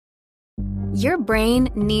Your brain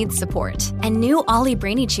needs support, and new Ollie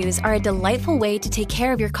Brainy Chews are a delightful way to take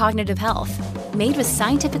care of your cognitive health. Made with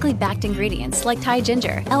scientifically backed ingredients like Thai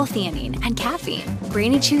ginger, L-theanine, and caffeine,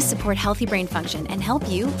 Brainy Chews support healthy brain function and help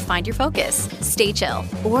you find your focus, stay chill,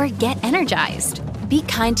 or get energized. Be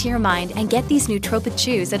kind to your mind and get these nootropic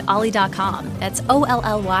chews at ollie.com. That's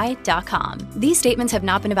OLLY.com. These statements have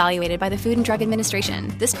not been evaluated by the Food and Drug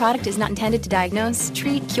Administration. This product is not intended to diagnose,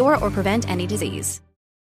 treat, cure, or prevent any disease.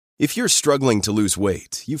 If you're struggling to lose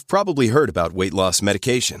weight, you've probably heard about weight loss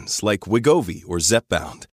medications like Wegovy or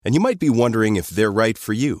Zepbound, and you might be wondering if they're right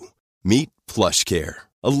for you. Meet PlushCare,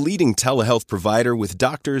 a leading telehealth provider with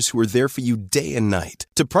doctors who are there for you day and night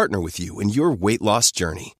to partner with you in your weight loss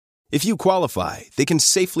journey. If you qualify, they can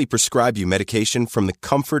safely prescribe you medication from the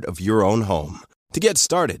comfort of your own home. To get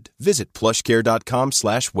started, visit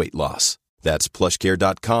plushcare.com/weightloss. That's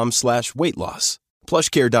plushcare.com/weightloss.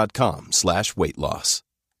 plushcare.com/weightloss.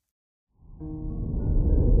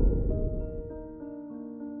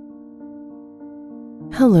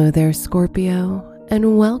 Hello there, Scorpio,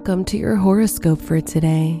 and welcome to your horoscope for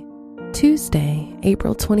today, Tuesday,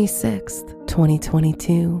 April 26th,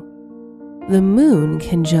 2022. The moon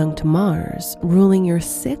conjunct Mars, ruling your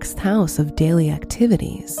 6th house of daily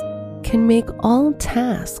activities, can make all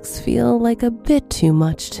tasks feel like a bit too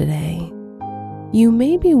much today. You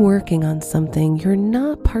may be working on something you're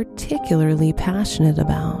not particularly passionate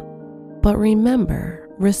about, but remember,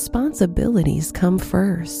 responsibilities come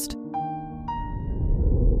first.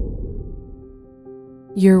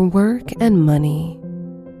 Your work and money.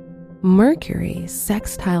 Mercury,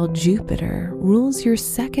 sextile Jupiter, rules your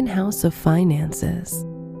 2nd house of finances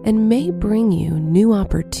and may bring you new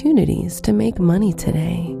opportunities to make money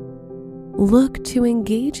today. Look to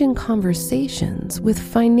engage in conversations with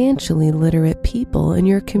financially literate people in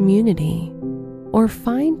your community, or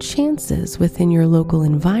find chances within your local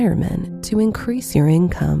environment to increase your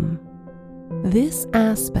income. This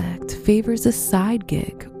aspect favors a side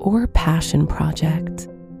gig or passion project.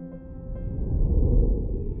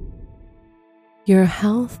 Your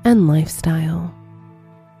health and lifestyle.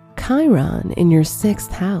 Chiron in your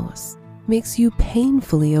 6th house makes you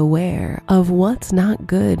painfully aware of what's not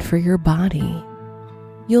good for your body.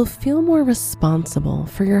 You'll feel more responsible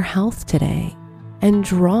for your health today and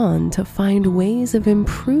drawn to find ways of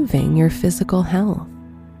improving your physical health.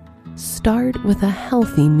 Start with a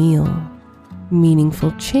healthy meal.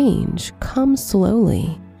 Meaningful change comes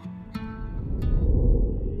slowly.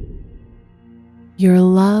 Your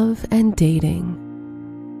love and dating.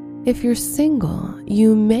 If you're single,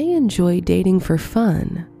 you may enjoy dating for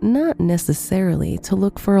fun, not necessarily to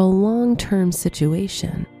look for a long-term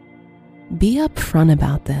situation. Be upfront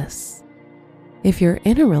about this. If you're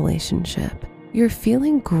in a relationship, you're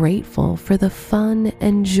feeling grateful for the fun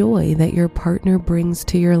and joy that your partner brings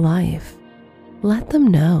to your life. Let them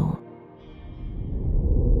know.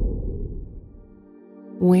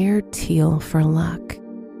 Wear teal for luck.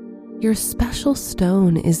 Your special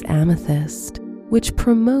stone is amethyst, which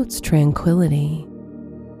promotes tranquility.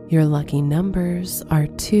 Your lucky numbers are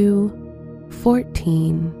 2,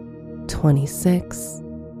 14, 26,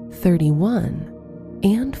 31,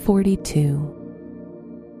 and 42.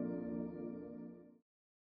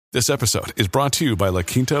 This episode is brought to you by La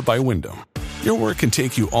Quinta by Wyndham. Your work can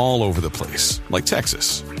take you all over the place, like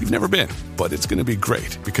Texas. You've never been, but it's going to be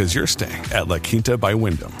great because you're staying at La Quinta by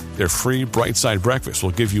Wyndham. Their free Bright Side breakfast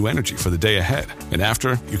will give you energy for the day ahead. And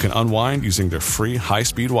after, you can unwind using their free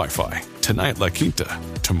high-speed Wi-Fi. Tonight, La Quinta.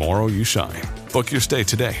 Tomorrow, you shine. Book your stay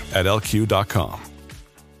today at lq.com.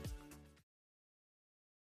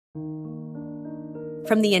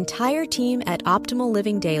 From the entire team at Optimal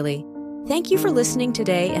Living Daily, thank you for listening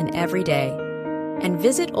today and every day. And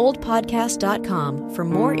visit oldpodcast.com for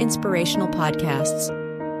more inspirational podcasts.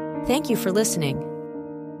 Thank you for listening.